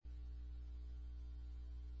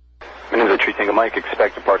Bonanza Tree Tango Mike,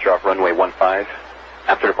 expect departure off runway 15.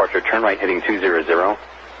 After departure, turn right heading 200.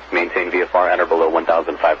 Maintain VFR at or below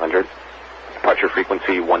 1,500. Departure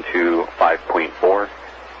frequency 125.4.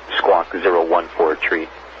 Squawk 014 tree.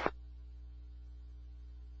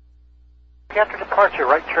 After departure,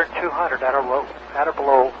 right turn 200 at or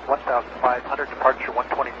below 1,500. Departure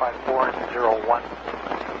 125.4 and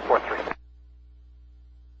 0143.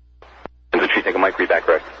 Bonanza Tree Tango Mike, read back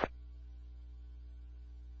correct.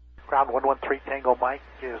 Ground 113 Tango Mike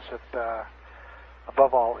is at,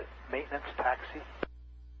 above all, maintenance taxi.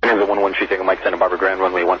 Bonanza 11 Tree Tango Mike, Santa Barbara Grand,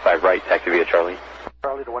 runway 15 right, taxi via Charlie.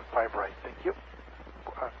 Charlie to 15 right, thank you.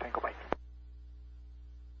 Tango Mike.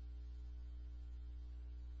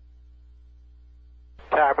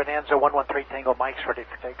 Tower Bonanza 113 Tango Mike's ready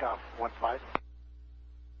for takeoff, 15.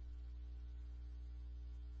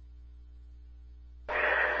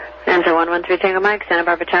 Bonanza 113 Tango Mike, Santa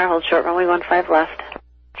Barbara Tower, hold short runway 15 left.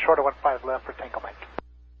 Short of 15 left for Tango Mike.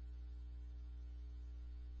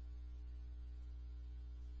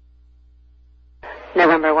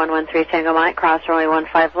 November 113 Tango Mike, cross runway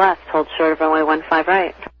 15 left, hold short of runway 15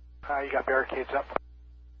 right. You got barricades up.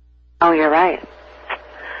 Oh, you're right.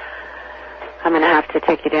 I'm going to have to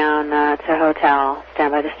take you down to hotel.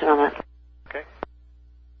 Stand by just a moment. Okay.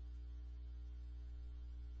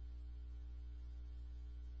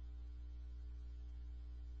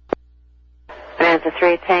 Bonanza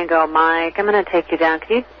 3 Tango Mike, I'm going to take you down.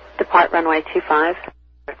 Can you depart runway 25?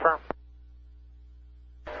 Confirm.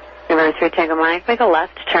 November 3 Tango Mike, make a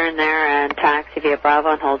left turn there and taxi via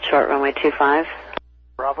Bravo and hold short runway 25.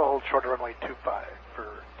 Bravo, hold short of runway 25 for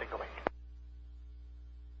Tango Mike.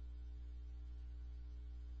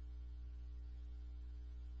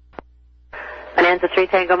 Bonanza 3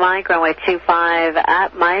 Tango Mike, runway 25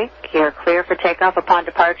 at Mike. You're clear for takeoff upon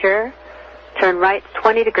departure. Turn right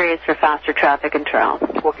 20 degrees for faster traffic and trail.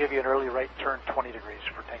 We'll give you an early right turn 20 degrees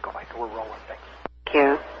for Tango Mike. We're rolling, thanks. Thank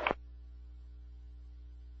you.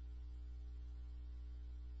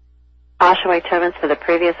 Oshaway turbines for the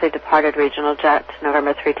previously departed regional jet,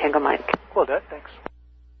 November 3 Tango Mike. Well done, thanks.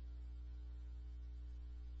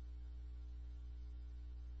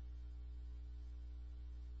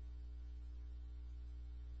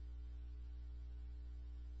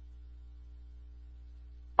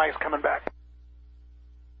 Mike's coming back.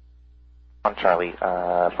 On Charlie,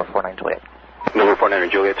 for 49 Juliet. Number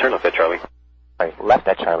 49 Juliet, turn left at Charlie. Sorry, left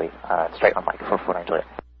at Charlie, straight on Mike for 49 Juliet.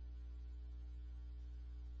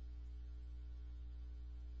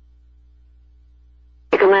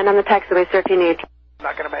 You can land on the taxiway, sir, if you need.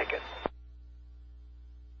 Not going to make it.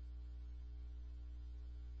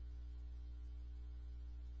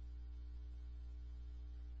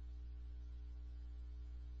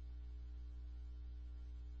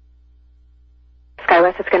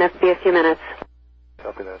 SkyWest, it's going to be a few minutes.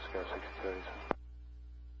 Copy that, Sky 6030.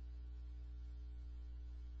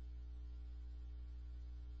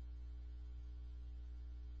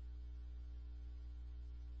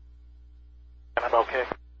 I'm okay.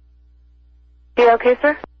 You okay,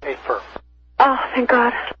 sir? Hey, firm. Oh, thank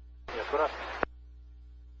God. Yes, what up?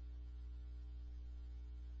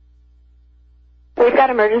 We've got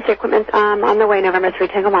emergency equipment on the way, November 3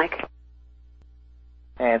 Tango Mike.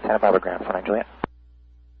 And Santa Barbara Grand, 49 Juliet.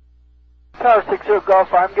 Tower 60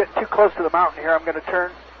 Golf, I'm getting too close to the mountain here. I'm going to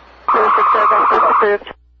turn. Tower 60 Golf, base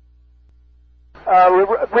approved.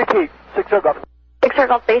 Repeat, 60 Golf. 60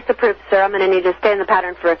 Golf, base approved, sir. I'm going to need you to stay in the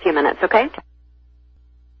pattern for a few minutes, okay?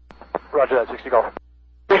 Roger that, 60 Golf.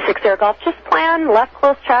 60 Golf, just plan left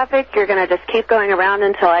close traffic. You're going to just keep going around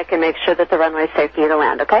until I can make sure that the runway is safe for you to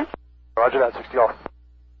land, okay? Roger that, 60 Golf.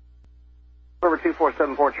 Number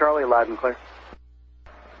 2474 Charlie, live and clear.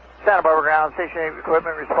 Santa Barbara Ground, Station 8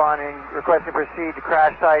 equipment responding, requesting proceed to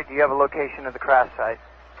crash site. Do you have a location of the crash site?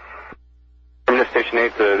 Terminus Station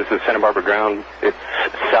 8, this is Santa Barbara Ground. It's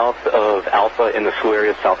south of Alpha in the slough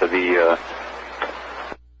area, south of the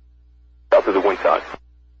windsock.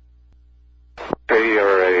 Okay,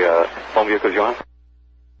 or a phone vehicle, you on?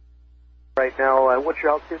 Right now, what's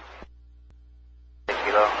your altitude? 6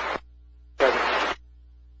 kilo.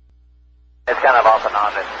 It's kind of off and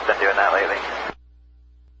on. It's been doing that lately.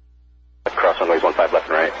 Cross runways 15 left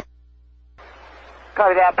and right.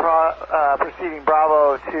 Copy that. Proceeding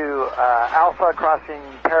Bravo to Alpha, crossing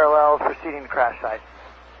parallels, proceeding to crash site.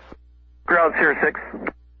 Ground 06.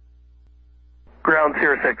 Ground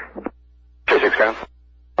 06. 06 ground.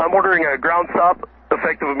 I'm ordering a ground stop,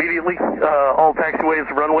 effective immediately, all taxiways,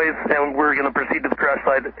 runways, and we're going to proceed to the crash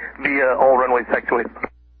site via all runways, taxiways.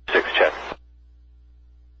 6 check.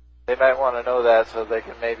 They might want to know that so they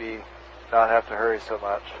can maybe not have to hurry so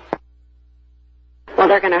much. Well,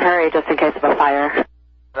 they're going to hurry just in case of a fire.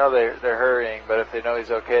 No, they're hurrying, but if they know he's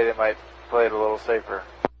okay, they might play it a little safer.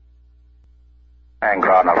 And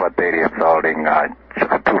ground Alpha 30 is holding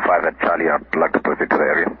 25 at Charlie. I'd like to proceed to the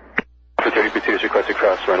area. Alpha 30 pursuit request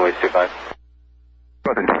across runways 25.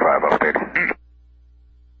 Crossing 25, Alpha 30.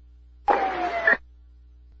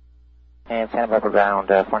 And Santa Barbara ground,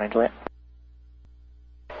 49 Juliet.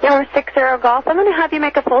 Number 60 Golf, I'm going to have you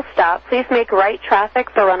make a full stop. Please make right traffic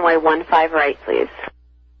for runway 15 right, please.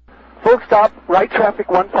 Full stop, right traffic,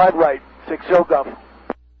 15 right, 60 Golf.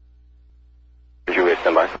 Juliet,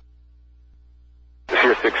 stand by.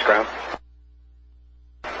 Sierra 6 ground.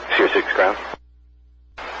 Sierra 6 ground.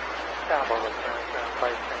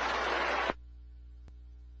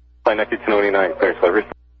 Flight 1929, clearance delivery.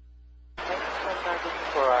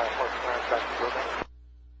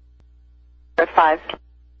 At 5.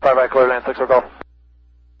 5 right, clear land, 60 Golf.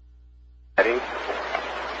 Heading.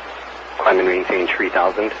 Climb and maintain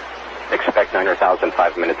 3000. Expect 9,000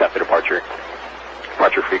 5 minutes after departure.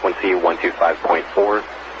 Departure frequency 125.4.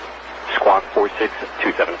 Squawk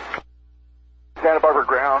 4627. Santa Barbara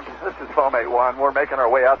ground, this is Foam 81. We're making our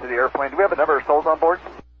way out to the airplane. Do we have a number of souls on board?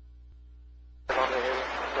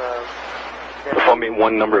 Foam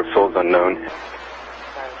 81, number of souls unknown.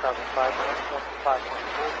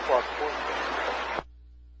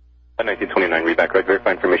 1929, read back right,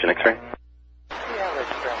 verify information X-ray.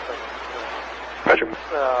 Roger.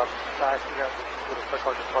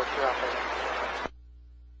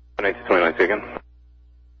 1929, say again.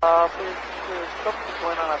 Please, something's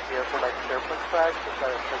going on at the airport, like the airplane flag, just out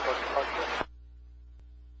of departure.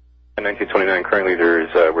 1929, currently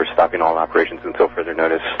we're stopping all operations until further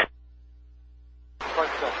notice.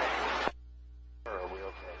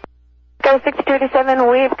 Go 6287,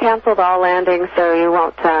 we've canceled all landings, so you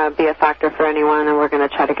won't be a factor for anyone, and we're going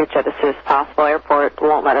to try to get you as soon as possible. Airport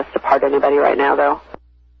won't let us depart anybody right now, though.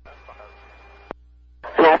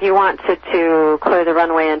 Now, if you want to clear the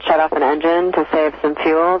runway and shut off an engine to save some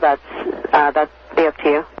fuel, that's be up to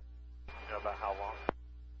you.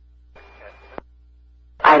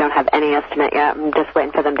 I don't have any estimate yet. I'm just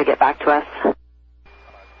waiting for them to get back to us.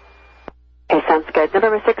 Okay, sounds good.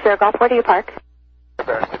 November 60 Golf, where do you park?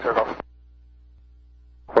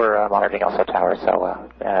 We're monitoring Alpha Tower, so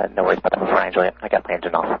no worries about that. 49 Juliet. I got my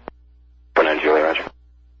engine off. 49 Juliet, roger.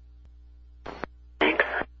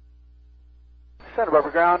 Santa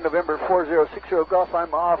Barbara ground, November 4060 Golf.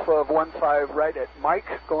 I'm off of 15 right at Mike,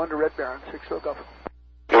 going to Red Baron, 60 Golf.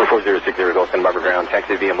 Number 4060 Golf, Santa Barbara ground,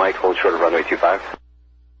 taxi via Mike, hold short of runway 25.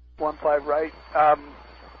 15 right,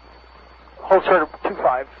 hold short of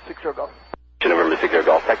 25, 60 Golf. November 60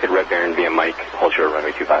 Golf, taxi to Red Baron via Mike, hold short of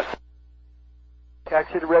runway 25.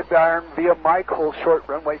 Taxi to Red Baron via Mike, hold short,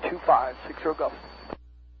 runway 25, 60 Golf.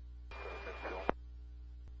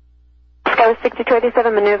 Go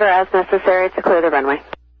 6287, maneuver as necessary to clear the runway.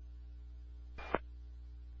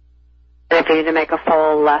 And if you need to make a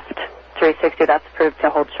full left 360, that's approved to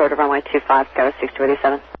hold short of runway 25, go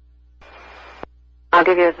 6287. I'll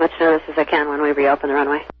give you as much notice as I can when we reopen the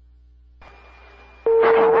runway.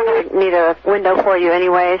 We're going to need a window for you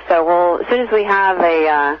anyway, so as soon as we have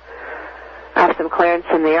some clearance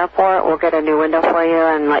from the airport, we'll get a new window for you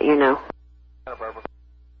and let you know.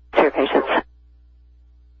 To your patients.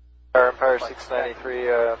 Empire 693,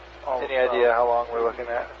 any idea how long we're looking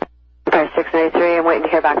at? Empire 693, I'm waiting to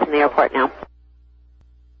hear back from the airport now.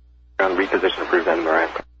 Ground reposition approved and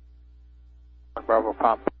ramp. Bravo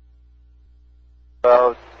pump.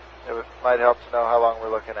 Well, it might help to know how long we're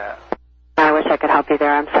looking at. I wish I could help you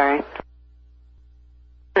there, I'm sorry. I'm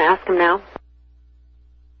going to ask him now.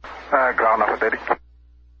 Ground Alpha 30.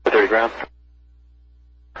 30 ground.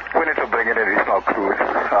 We need to bring in additional crews.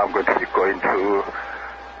 I'm going to be going to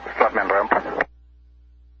Stratman ramp.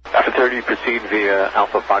 Alpha 30, proceed via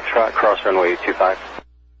Alpha Foxtrot, cross runway 25.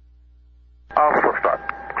 Alpha Foxtrot,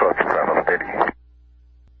 cross 25, Alpha 30.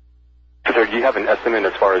 Alpha 30, do you have an estimate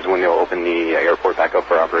as far as when they'll open the airport back up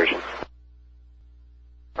for operations?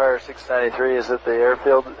 Empire 693, is it the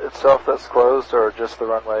airfield itself that's closed or just the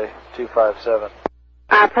runway 257?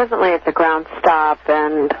 Presently it's a ground stop,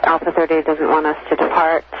 and Alpha 30 doesn't want us to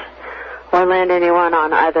depart or land anyone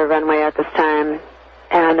on either runway at this time,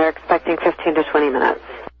 and they're expecting 15 to 20 minutes.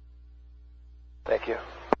 Thank you.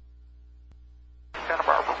 Santa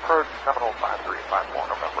Barbara, approach 705354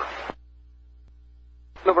 November.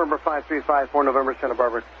 November 5354 November, Santa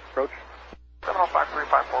Barbara, approach.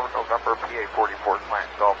 705354 November, PA 44, flying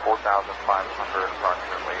stall 4,500,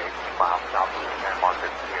 approximately 18 miles south of the San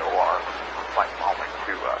Marcos COR, flight following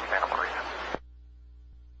to Santa Marina.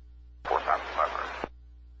 4,500.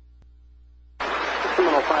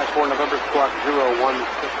 Seminole 54 November, squawk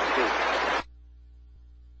 0162.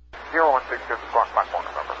 0166, squawk 54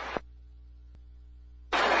 November.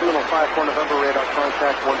 Terminal 54 November, radar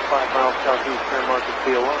contact 15 miles southeast, San Marcos,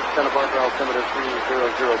 VOR, Santa Barbara, altimeter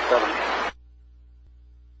 3007.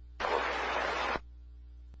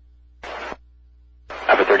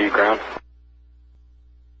 Alpha 30 ground.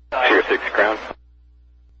 Sierra 6 ground.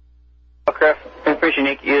 Aircraft information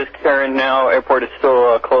is current now. Airport is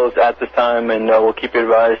still closed at this time, and we'll keep you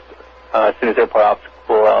advised as soon as airport ops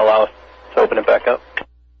will allow us to open it back up.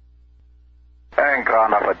 And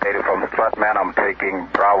ground Alpha data from Stratman, I'm taking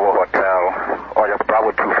Bravo Hotel, or just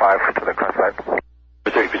Bravo 25 to the crash site.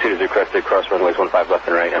 Proceed as requested, cross runways 15 left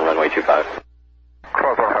and right, and runway 25.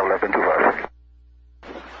 Cross 15 left and 25.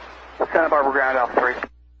 Santa Barbara ground, Alpha 3.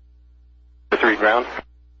 Alpha 3 ground.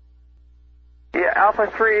 Yeah, Alpha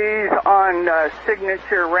 3's on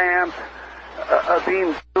signature ramp.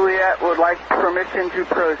 Beam Juliet would like permission to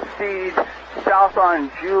proceed south on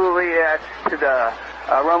Juliet to the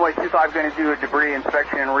runway 25. Going to do a debris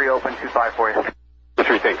inspection and reopen 25 for you. Alpha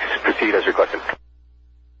 3, thanks. Proceed as requested.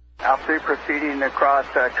 Alpha 3 proceeding across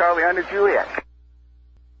Charlie under Juliet.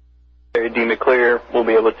 Deem it clear. We'll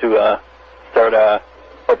be able to start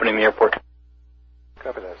opening the airport.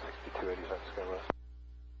 Copy that, 6287 SkyWest.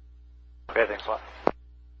 Okay, thanks a lot.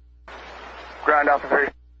 Ground Alpha 3.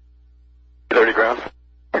 30 ground.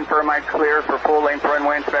 Confirm I'm clear for full length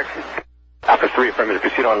runway inspection. Alpha 3, affirmative.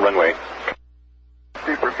 Proceed on runway.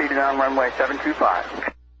 3 proceeding on runway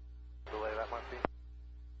 725. Delay that might be.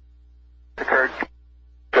 Occurred.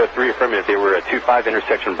 Alpha 3, affirmative. They were at 25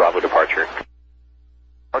 intersection Bravo departure.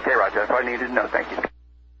 Okay, Roger. That's all I needed to know. Thank you.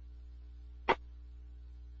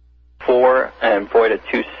 4 and void at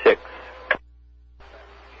 26.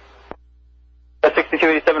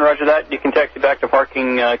 6287, roger that. You can taxi back to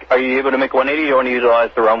parking. Are you able to make 180 or do you want to utilize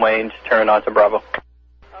the runway and just turn on to Bravo?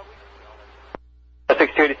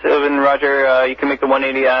 6287, roger. You can make the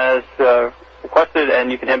 180 as requested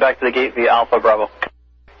and you can head back to the gate via Alpha Bravo.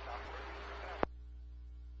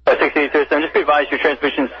 6287, just be advised your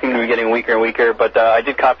transmissions seem to be getting weaker and weaker, but I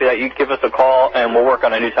did copy that. You give us a call and we'll work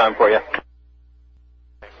on a new time for you.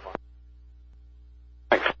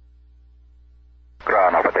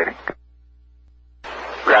 Ground Alpha Dating.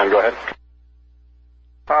 Ground, go ahead.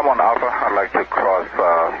 I'm on Alpha. I'd like to cross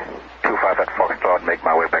 25 at Foxtrot, make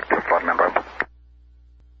my way back to Fort Member.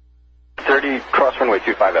 30, cross runway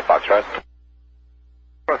 25 at Foxtrot.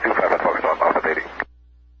 Cross 25 at Foxtrot, Alpha Dating.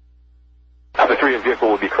 Alpha 3, a vehicle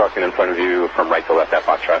will be crossing in front of you from right to left at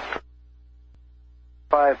Foxtrot.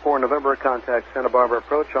 54 November, contact Santa Barbara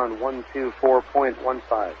approach on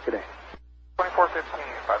 124.15 today. 2415,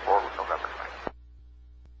 54 November.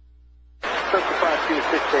 Cessna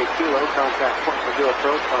 5268 Kilo, contact Point Brazil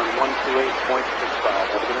approach on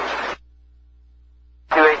 128.65. Have a good night.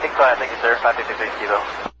 2865, thank you, sir. 5268 Kilo.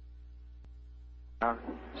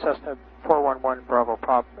 Cessna 411 Bravo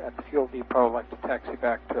Pop at the fuel depot. Like to taxi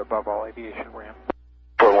back to above all aviation ramp.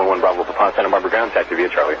 411 Bravo Papa, Santa Barbara ground, taxi via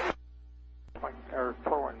Charlie. Or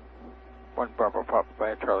 411 Bravo Pop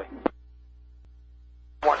via Charlie.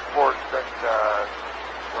 1 4 set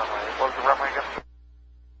runway. What was the runway again?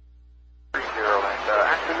 30, and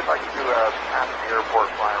actually if I could do a pass the airport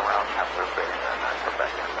flying around after base and then come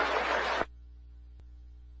back in, that's okay.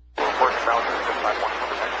 We're working balance at 651.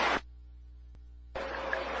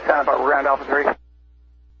 Santa Barbara ground Alpha 3.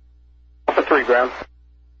 Alpha 3 ground.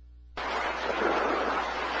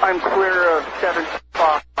 I'm clear of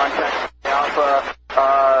 7-5 contact Alpha.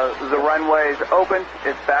 The runway is open.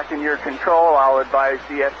 It's back in your control. I'll advise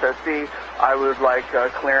the SOC. I would like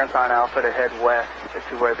clearance on Alpha to head west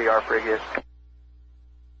to where the ARP rig is.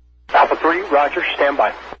 Alpha 3, roger, stand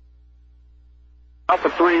by. Alpha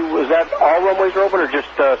 3, was that all runways are open or just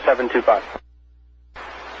 725?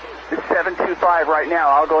 It's 725 right now.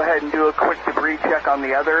 I'll go ahead and do a quick debris check on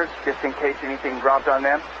the others, just in case anything dropped on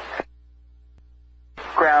them.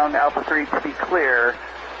 Ground, Alpha 3, to be clear,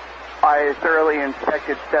 I thoroughly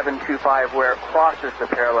inspected 725 where it crosses the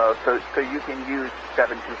parallel, so you can use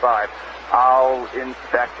 725. I'll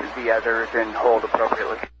inspect the others and hold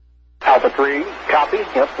appropriately. Alpha 3, copy.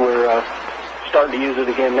 Yep, we're starting to use it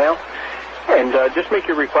again now. And just make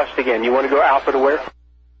your request again. You want to go Alpha to where?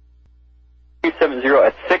 270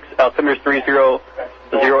 at 6, altimeter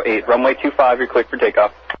 3008, runway 25, you're clear for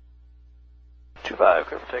takeoff. 25,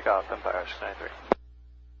 clear for takeoff, Empire 693.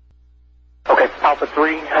 Okay, Alpha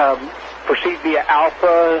 3, proceed via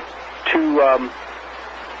Alpha to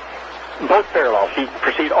both parallels. You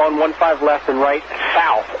proceed on 15 left and right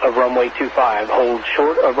south of runway 25. Hold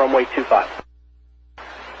short of runway 25.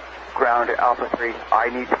 Ground, Alpha 3, I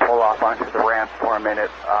need to pull off onto the ramp for a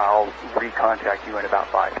minute. I'll recontact you in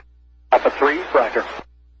about 5. Alpha 3, roger.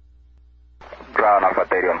 Ground Alpha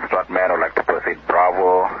 30 on Strutman. Would like to proceed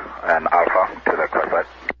Bravo and Alpha to the crush site.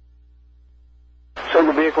 So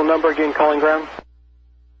the vehicle number again, calling ground?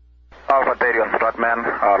 Alpha 30 on Strutman.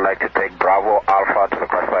 I would like to take Bravo Alpha to the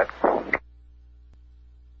crush site.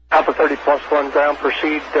 Alpha 30 plus 1 ground,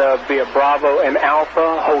 proceed via Bravo and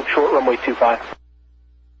Alpha, hold short runway 25.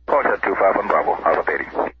 Hold short 25 on Bravo, Alpha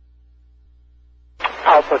 30.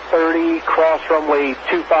 Alpha 30, cross runway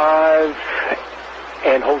 25,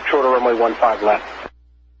 and hold short of runway 15 left.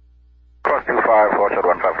 Cross 25, hold short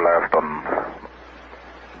 15 left on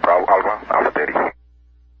Bravo Alpha, Alpha 30.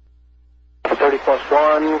 Alpha 30 plus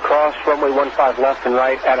 1, cross runway 15 left and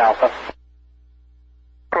right at Alpha.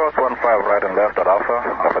 Cross 15 right and left at Alpha,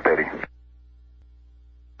 Alpha 30.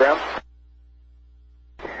 Ground?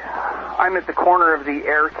 I'm at the corner of the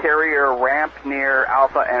air carrier ramp near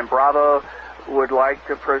Alpha and Bravo. Would like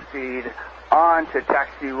to proceed on to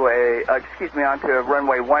onto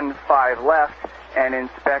runway 15 left and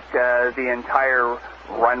inspect the entire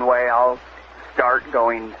runway. I'll start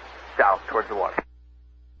going south towards the water.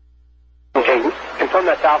 Okay, confirm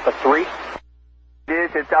that's Alpha 3.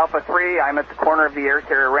 It's Alpha 3. I'm at the corner of the air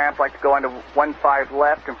carrier ramp. Like to go onto 15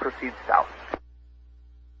 left and proceed south.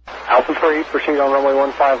 Alpha 3, proceed on runway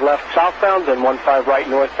 15 left southbound, then 15 right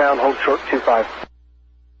northbound, hold short 25.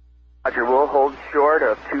 Roger, we'll hold short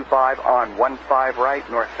of 25 on 15 right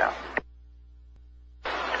northbound.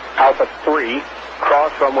 Alpha 3,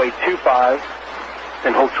 cross runway 25,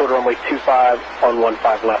 then hold short of runway 25 on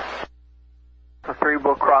 15 left. Alpha 3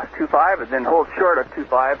 will cross 25 and then hold short of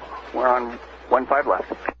 25. We're on 15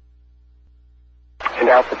 left. And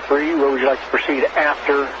Alpha 3, where would you like to proceed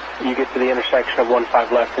after you get to the intersection of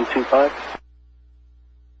 15 left and 25?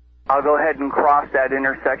 I'll go ahead and cross that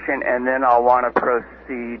intersection, and then I'll want to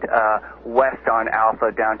proceed west on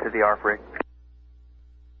Alpha down to the ARF rig.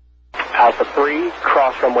 Alpha 3,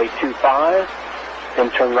 cross runway 25,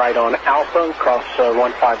 then turn right on Alpha, cross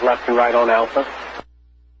 15 left and right on Alpha.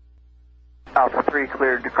 Alpha 3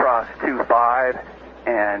 cleared to cross 25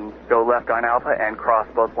 and go left on Alpha and cross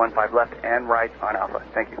both 15 left and right on Alpha.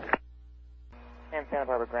 Thank you. And Santa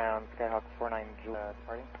Barbara ground, Skyhawk 49 Juliet,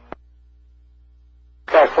 party.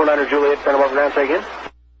 Skyhawk 49 Juliet, Santa Barbara ground, say again.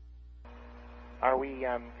 Are we,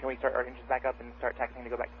 can we start our engines back up and start taxiing to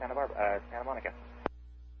go back to Santa Monica?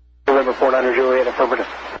 November 49 Juliet, affirmative.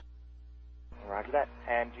 Roger that.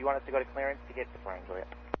 And do you want us to go to clearance to get to 49 Juliet?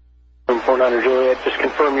 November 49 Juliet, just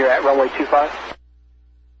confirm you're at runway 25.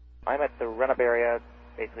 I'm at the run-up area,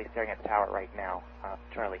 basically staring at the tower right now.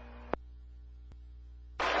 Charlie.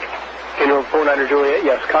 November 49 Juliet,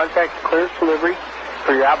 yes, contact clearance delivery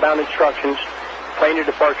for your outbound instructions. Plan your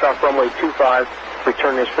departure off runway 25.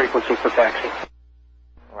 Return this frequency for taxi.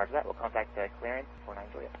 Roger that. We'll contact clearance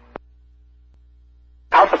 49 Juliet.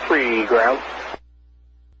 Alpha 3, ground.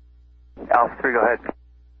 Alpha 3, go ahead.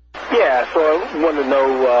 Yeah, so I wanted to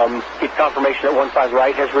know, get confirmation that 15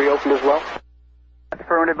 right has reopened as well?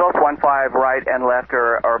 Affirmative, both 15 right and left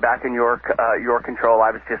are back in your control.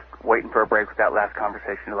 I was just waiting for a break with that last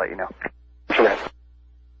conversation to let you know. Sure.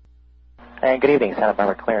 And good evening, Santa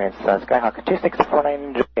Barbara clearance. Skyhawk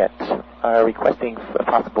 2649 Juliet, requesting a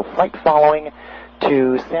possible flight following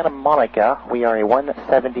to Santa Monica. We are a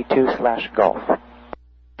 172/Golf.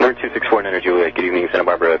 Number 2649 Juliet, good evening, Santa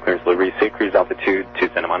Barbara clearance delivery, safe cruise altitude to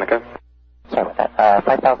Santa Monica. Sorry about that.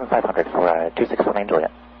 5,500 for 2649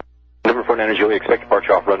 Juliet. Number 49 Juliet, expect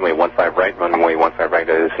departure off runway 15 right. Runway 15 right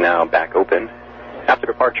is now back open. After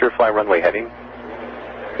departure, fly runway heading.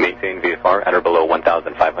 Maintain VFR at or below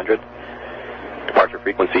 1,500. Departure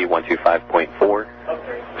frequency 125.4.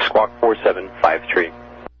 Squawk 4753.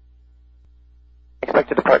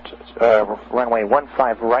 Expected departure, runway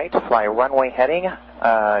 15 right, fly runway heading,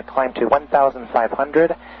 climb to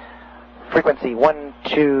 1,500, frequency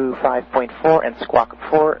 125.4, and squawk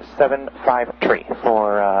 4753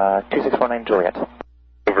 for 2649 Juliet.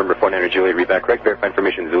 November 49 Juliet, read back correct, verify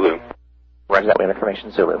information Zulu. Roger that, we have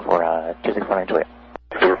information Zulu for 2649 Juliet.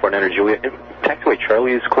 November 49 Juliet, taxiway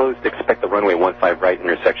Charlie is closed, expect the runway 15 right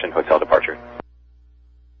intersection hotel departure.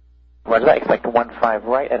 Roger that, expect 15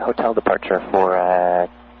 right at hotel departure for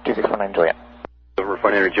 2649 Juliet. November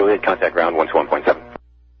 49 Juliet, contact ground 121.7.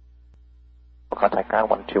 We'll contact ground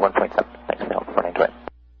 121.7. Thanks for help, 49 Juliet.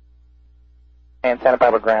 And Santa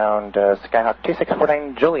Barbara ground, Skyhawk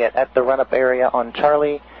 2649 Juliet at the run-up area on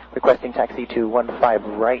Charlie, requesting taxi to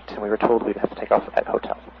 15 right, and we were told we'd have to take off at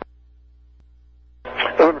hotel.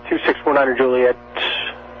 November 2649 Juliet,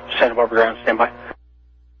 Santa Barbara ground, standby.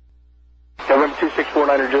 November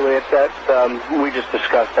 2649 Juliet, that, we just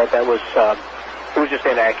discussed that. That was, it was just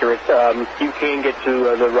inaccurate. You can get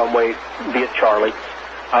to the runway via Charlie.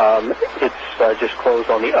 It's just closed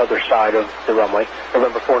on the other side of the runway.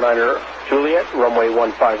 November 49er Juliet, runway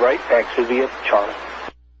 15 right, taxi via Charlie.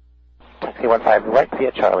 Taxi 15 right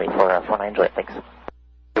via Charlie for 49 Juliet, thanks.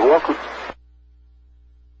 You're welcome.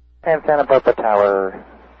 And Santa Barbara Tower,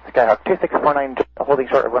 Skyhawk 2649, holding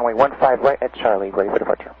short of runway 15 right at Charlie, ready for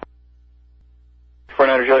departure.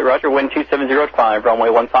 49er Juliet, roger, wind 270 runway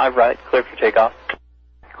 15 right, clear for takeoff.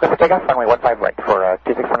 Clear for takeoff, runway 15 right for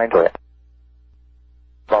 2649 Juliet.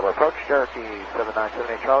 Bravo approach, Cherokee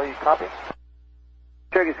 7978 Charlie, copy.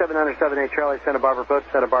 Cherokee 7978 Charlie, Santa Barbara approach,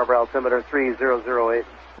 Santa Barbara altimeter 3008.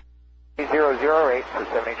 3008 for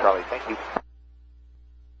 78 Charlie, thank you.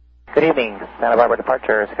 Good evening, Santa Barbara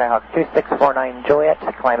departure, Skyhawk 2649 Juliet,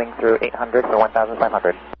 climbing through 800 for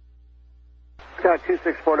 1500. Skyhawk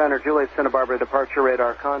 2649 Juliet, Santa Barbara departure,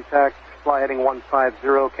 radar contact, fly heading 150,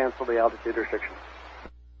 cancel the altitude restriction.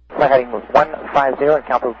 Fly heading 150 and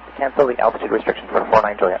cancel the altitude restriction for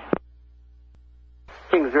 49 Juliet.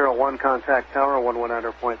 King 01, contact tower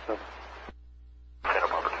 119.7. Santa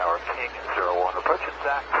Barbara Tower, King 01, approach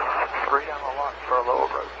exact, 3 on the lock for a low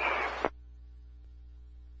approach.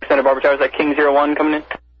 Santa Barbara Tower, is that King 01 coming in?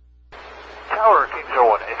 Tower, King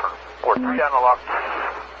 01, affirm. Or 3 on the lock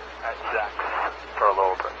at Zax for a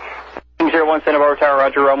low approach. King 01, Santa Barbara Tower,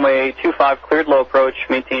 roger, runway 25, cleared low approach,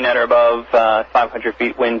 maintain at or above 500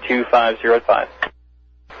 feet, wind 250 at 01,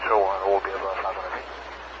 will be above 500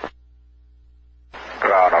 feet.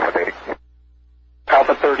 Ground, Alpha 30.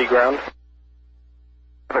 Alpha 30, ground.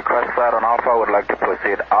 The crest side on Alpha would like to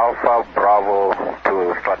proceed Alpha Bravo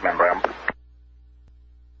to Strutman ramp.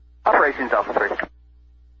 Operations Alpha 3.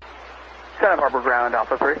 Santa Barbara ground,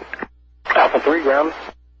 Alpha 3. Alpha 3, ground.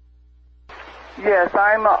 Yes,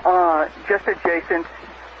 I'm just adjacent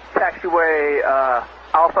taxiway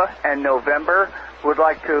Alpha and November. Would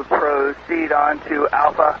like to proceed on to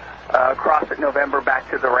Alpha, cross at November back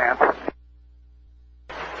to the ramp.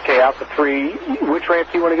 Okay, Alpha 3, which ramp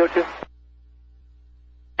do you want to go to?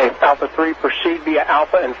 Okay, Alpha 3, proceed via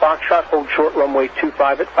Alpha and Foxtrot, hold short runway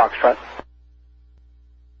 25 at Foxtrot.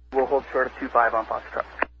 We'll hold short of 25 on Foxtrot.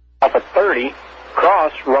 Alpha 30,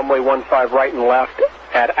 cross runway 15 right and left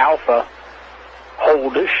at Alpha,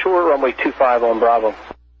 hold short runway 25 on Bravo.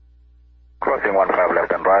 Crossing 15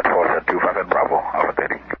 left and right, hold at 25 at Bravo, Alpha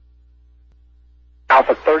 30.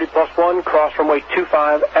 Alpha 30 plus 1, cross runway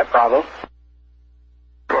 25 at Bravo.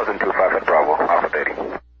 Crossing 25 at Bravo, Alpha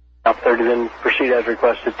 30. Alpha 30 then proceed as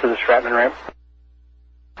requested to the Stratman ramp.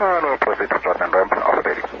 And we'll proceed to Stratman ramp, Alpha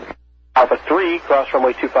 30. Alpha 3, cross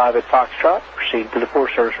runway 25 at Foxtrot, proceed to the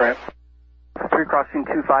Forest Service ramp. 3 crossing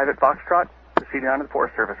 25 at Foxtrot, proceeding on to the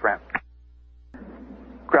Forest Service ramp.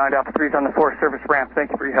 Ground Alpha 3 is on the Forest Service ramp.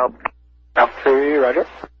 Thank you for your help. Alpha 3, roger.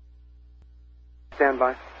 Stand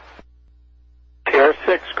by. Sierra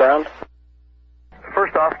 6, ground.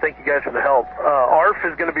 First off, thank you guys for the help. ARF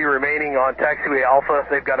is going to be remaining on taxiway Alpha.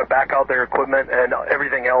 They've got to back out their equipment, and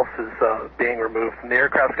everything else is being removed. And the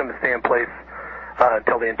aircraft's going to stay in place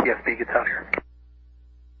until the NTSB gets out here.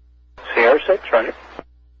 Sierra 6, roger.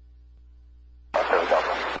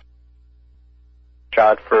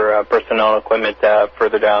 Shot for personnel and equipment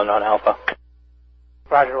further down on Alpha.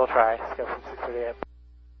 Roger, we'll try. Let's go from 638.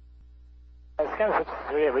 Let's go from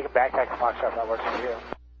 638. We can backtrack to Foxtrot if that works for you.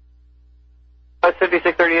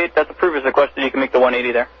 5638, that's approved as requested. You can make the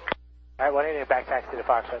 180 there. All right, 180 backtrack to the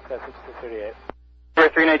Foxtrot. That's 638. For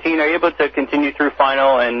 319, are you able to continue through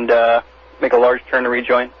final and make a large turn to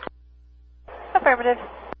rejoin? Affirmative.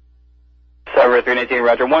 Cyber 319,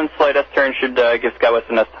 roger. One slight S-turn should give SkyWest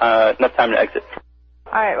enough time to exit.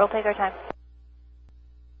 All right, we'll take our time.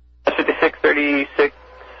 5636,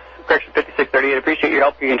 correction 5638, appreciate your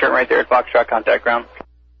help. You can turn right there at Foxtrot, contact ground.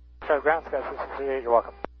 So ground, Sky 638, you're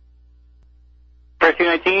welcome. For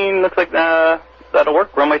 219, looks like that'll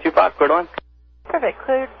work. Runway 25, clear to land. Perfect,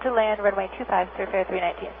 cleared to land, runway 25, Surfair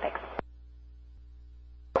 319, thanks.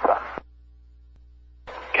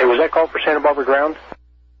 Okay, was that call for Santa Barbara ground?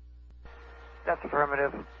 That's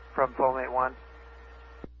affirmative from Foam 81.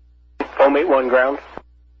 Foam 81 ground.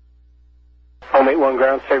 Foam 81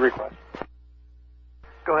 ground, say request.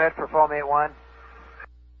 Go ahead for Foam 81.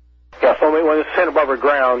 Yeah, Foam 81 is Santa Barbara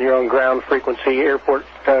ground. You're on ground frequency, airport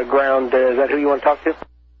ground. Is that who you want to talk to?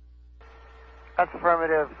 That's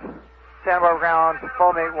affirmative. Santa Barbara ground,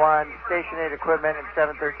 Foam 81, Station 8 equipment and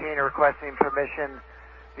 713 are requesting permission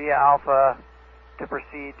via Alpha to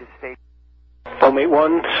proceed to station. Foam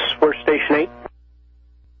 81, where's Station 8?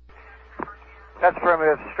 That's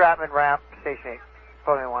affirmative. Stratman ramp, Station 8.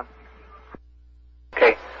 Foam 81.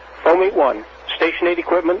 Okay. Foam 81, Station 8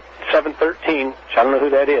 equipment, 713, which I don't know who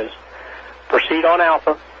that is. Proceed on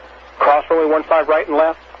Alpha, cross runway 15 right and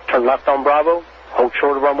left, turn left on Bravo, hold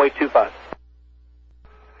short of runway 25.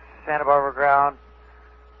 Santa Barbara ground,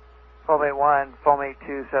 fullmate 1, fullmate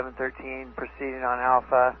 2, 713, proceeding on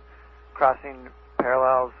Alpha, crossing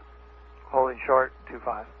parallels, holding short,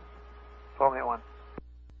 25. Fullmate 1.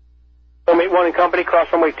 Fullmate 1 and company, cross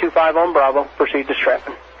runway 25 on Bravo, proceed to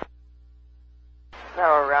strapping.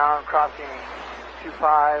 Now around, crossing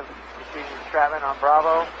 25, proceeding to Stratman on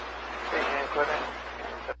Bravo, stationary equipment.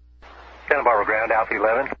 Santa Barbara ground, Alpha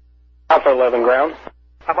 11. Alpha 11 ground.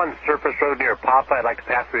 I'm on the surface road near Papa. I'd like to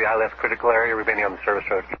pass through the ILS critical area, remaining on the service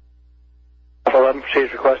road. Alpha 11, proceed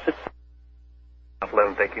as requested. Alpha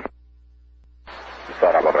 11, thank you.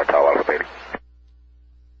 Santa Barbara Tower, Alpha 30.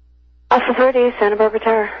 Alpha 30, Santa Barbara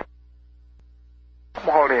Tower. I'm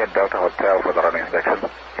holding at Delta Hotel for the running inspection.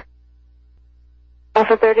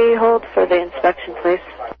 Alpha 30, hold for the inspection, please.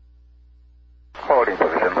 Holding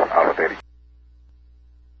position, Alpha 30.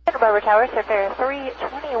 Santa Barbara Tower, Surfair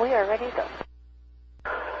 320, we are ready to go.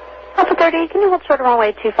 Alpha 30, can you hold short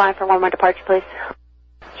runway 25 for one more departure, please?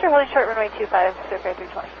 Sure, holding short runway 25, Surfair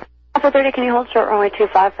 320. Alpha 30, can you hold short runway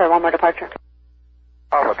 25 for one more departure?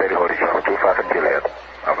 Alpha 30, holding short 25 and Juliet.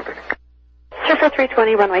 Alpha 30. Surfair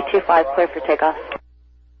 320, runway 25, clear for takeoff.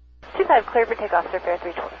 25, clear for takeoff, Surfair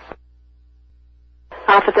 320.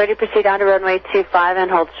 Alpha 30, proceed on to runway 25 and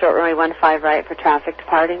hold short runway 15 right for traffic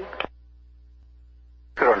departing.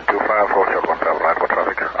 025, hold short 15 right for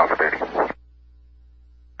traffic, Alpha 30.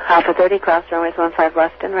 Alpha 30, cross runways 15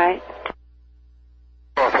 left and right.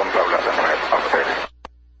 Cross 15 left and right, Alpha 30.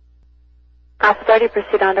 Alpha 30,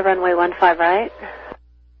 proceed on to runway 15 right.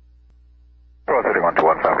 Cross 31 to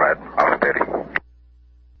 15 right, Alpha 30.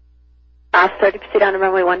 Alpha 30, proceed on to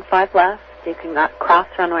runway 15 left. You can cross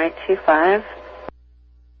runway 25.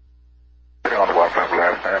 31 to 15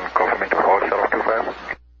 left and confirming to hold short of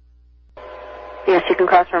 25. Yes, you can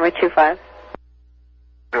cross runway 25.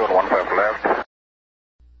 15 left.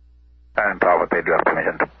 And Alpha 30, you have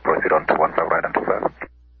permission to proceed on to 15 right and 25.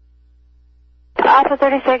 Alpha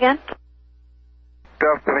 30, say again. Do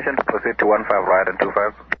you have permission to proceed to 15 right and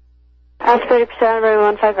 25? Alpha 30, proceed on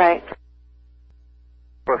runway 15 right.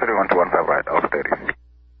 Proceeding on to 15 right, Alpha 30.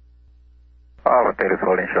 Alpha 30 is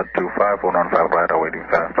holding short 25, 115 right, awaiting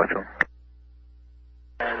fire instruction.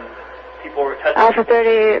 Alpha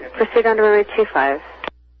 30, proceed on to runway 25.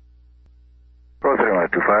 Proceeding on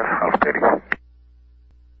 25, Alpha 30.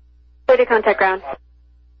 30, contact ground.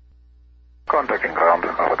 Contacting ground,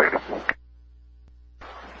 Alpha 30.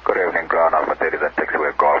 Good evening, ground, Alpha 30 is at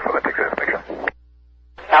taxiway golf for the taxi inspection.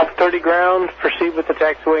 Alpha 30 ground, proceed with the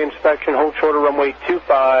taxiway inspection, hold short of runway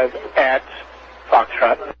 25 at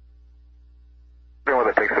Foxtrot.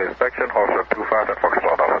 With the taxiway inspection, hold short 25 at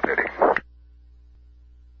Foxtrot, Alpha 30.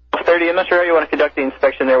 Alpha 30, I'm not sure how you want to conduct the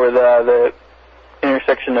inspection there with the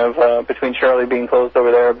intersection of between Charlie being closed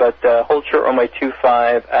over there, but hold short runway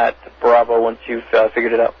 25 at Bravo once you've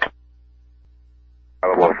figured it out.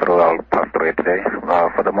 I'll pass through it today.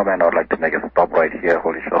 For the moment, I would like to make a stop right here,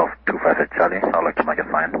 holding short of 25 at Charlie. I'd like to make a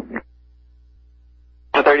sign.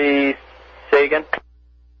 30, say again?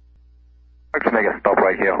 I'd like to make a stop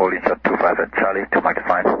right here, holding short 25 at Charlie to make a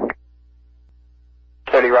sign.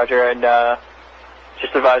 30, roger, and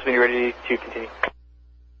just advise when you're ready to continue.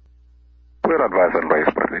 We'll advise and raise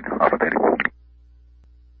proceed, Alpha 30.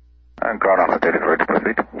 And ground Alpha 30 is ready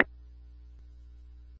to proceed.